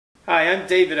Hi, I'm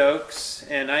David Oakes,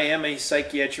 and I am a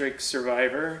psychiatric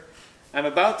survivor. I'm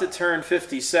about to turn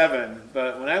 57,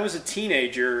 but when I was a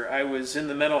teenager, I was in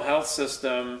the mental health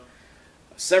system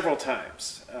several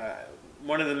times.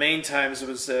 One of the main times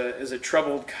was as a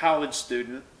troubled college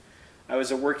student. I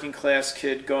was a working class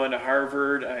kid going to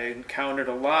Harvard. I encountered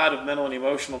a lot of mental and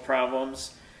emotional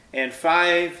problems, and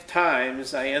 5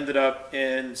 times I ended up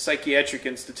in psychiatric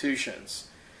institutions.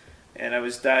 And I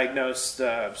was diagnosed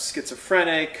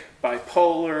schizophrenic,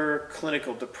 bipolar,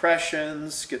 clinical depression,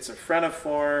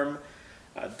 schizophreniform,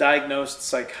 diagnosed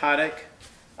psychotic.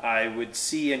 I would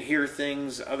see and hear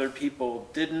things other people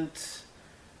didn't.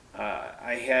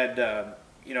 I had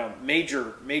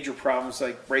major problems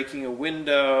like breaking a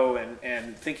window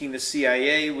and thinking the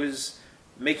CIA was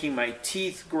making my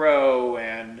teeth grow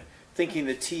and thinking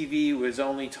the TV was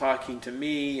only talking to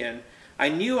me. And I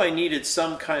knew I needed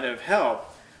some kind of help.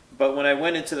 But when I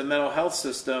went into the mental health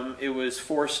system, it was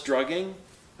forced drugging,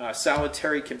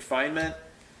 solitary confinement,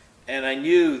 and I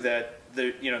knew that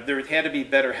there had to be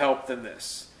better help than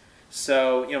this.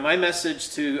 So, my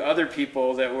message to other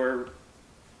people that were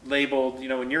labeled,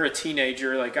 when you're a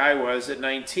teenager like I was at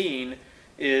 19,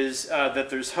 is that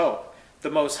there's hope.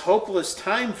 The most hopeless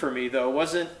time for me, though,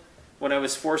 wasn't when I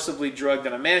was forcibly drugged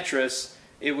on a mattress.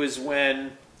 It was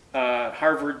when a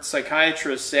Harvard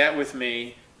psychiatrist sat with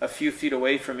me a few feet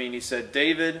away from me and he said,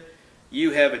 "David,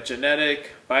 you have a genetic,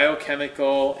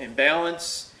 biochemical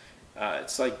imbalance.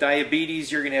 It's like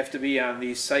diabetes. You're going to have to be on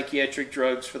these psychiatric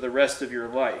drugs for the rest of your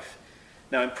life."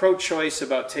 Now, I'm pro-choice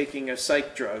about taking a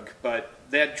psych drug, but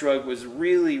that drug was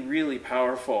really, really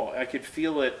powerful. I could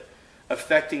feel it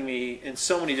affecting me in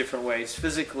so many different ways,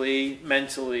 physically,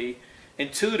 mentally.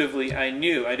 Intuitively, I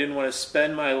knew I didn't want to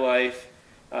spend my life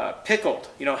pickled,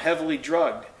 heavily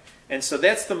drugged. And so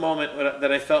that's the moment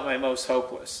that I felt my most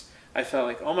hopeless. I felt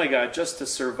like, oh my God, just to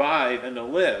survive and to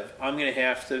live,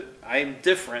 I'm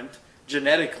different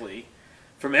genetically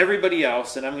from everybody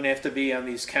else, and I'm going to have to be on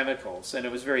these chemicals. And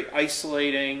it was very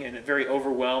isolating and very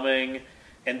overwhelming.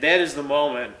 And that is the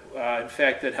moment, in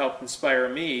fact, that helped inspire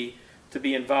me to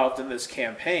be involved in this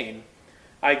campaign.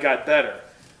 I got better.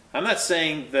 I'm not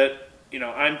saying that,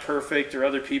 I'm perfect or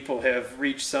other people have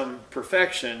reached some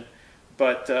perfection.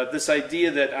 But this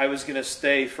idea that I was going to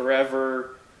stay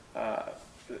forever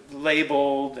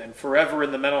labeled and forever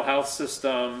in the mental health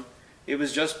system, it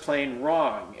was just plain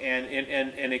wrong. And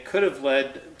it could have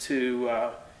led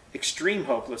to extreme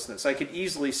hopelessness. I could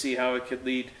easily see how it could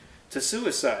lead to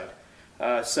suicide.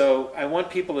 So I want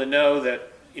people to know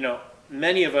that,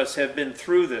 many of us have been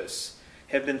through this,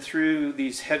 have been through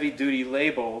these heavy-duty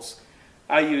labels.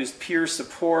 I used peer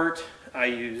support. I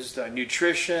used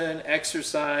nutrition,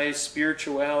 exercise,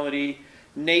 spirituality,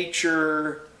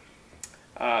 nature,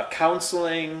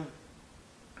 counseling.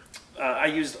 I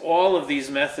used all of these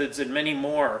methods and many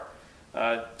more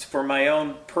for my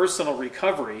own personal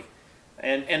recovery.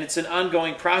 And it's an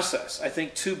ongoing process. I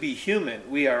think to be human,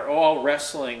 we are all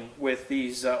wrestling with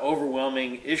these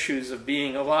overwhelming issues of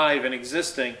being alive and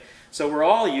existing. So we're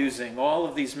all using all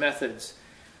of these methods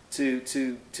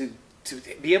to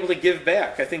be able to give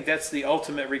back. I think that's the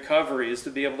ultimate recovery, is to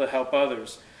be able to help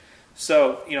others.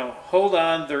 So, hold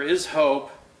on, there is hope.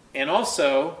 And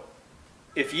also,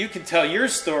 if you can tell your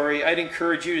story, I'd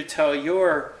encourage you to tell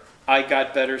your I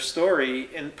Got Better story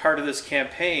in part of this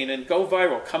campaign and go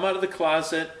viral. Come out of the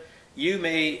closet. You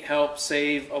may help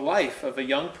save a life of a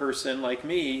young person like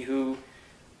me who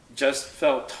just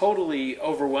felt totally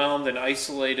overwhelmed and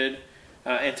isolated.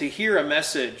 And to hear a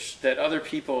message that other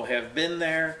people have been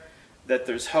there, that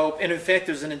there's hope. And in fact,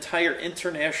 there's an entire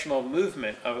international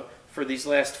movement for these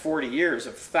last 40 years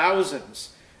of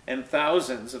thousands and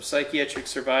thousands of psychiatric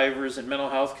survivors and mental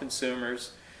health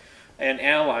consumers and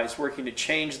allies working to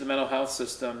change the mental health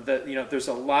system. That there's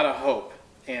a lot of hope.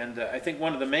 And I think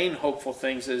one of the main hopeful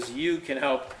things is you can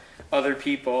help other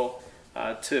people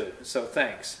too. So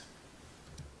thanks.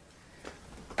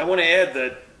 I want to add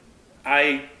that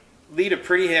I lead a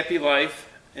pretty happy life.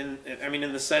 In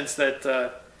the sense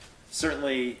that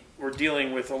certainly we're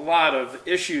dealing with a lot of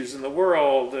issues in the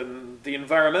world and the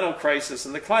environmental crisis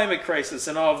and the climate crisis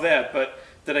and all of that, but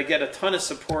that I get a ton of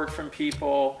support from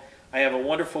people. I have a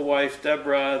wonderful wife,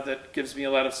 Deborah, that gives me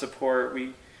a lot of support.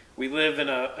 We live in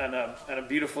a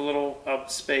beautiful little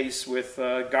space with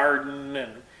a garden,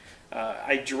 and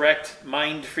I direct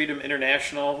MindFreedom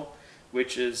International,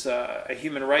 which is a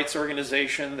human rights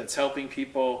organization that's helping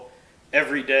people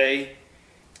every day.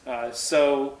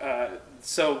 So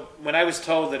when I was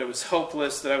told that it was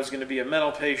hopeless, that I was going to be a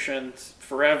mental patient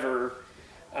forever,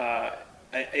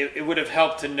 it would have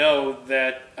helped to know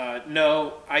that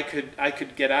no, I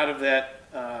could get out of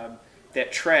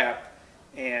that trap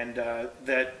and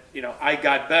that I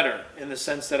got better in the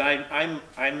sense that I'm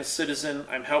a citizen.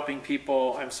 I'm helping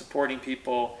people. I'm supporting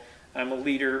people. I'm a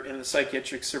leader in the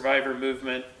psychiatric survivor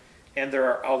movement, and there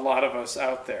are a lot of us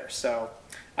out there. So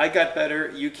I got better.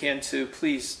 You can too.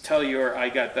 Please tell your I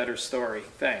got better story.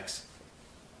 Thanks.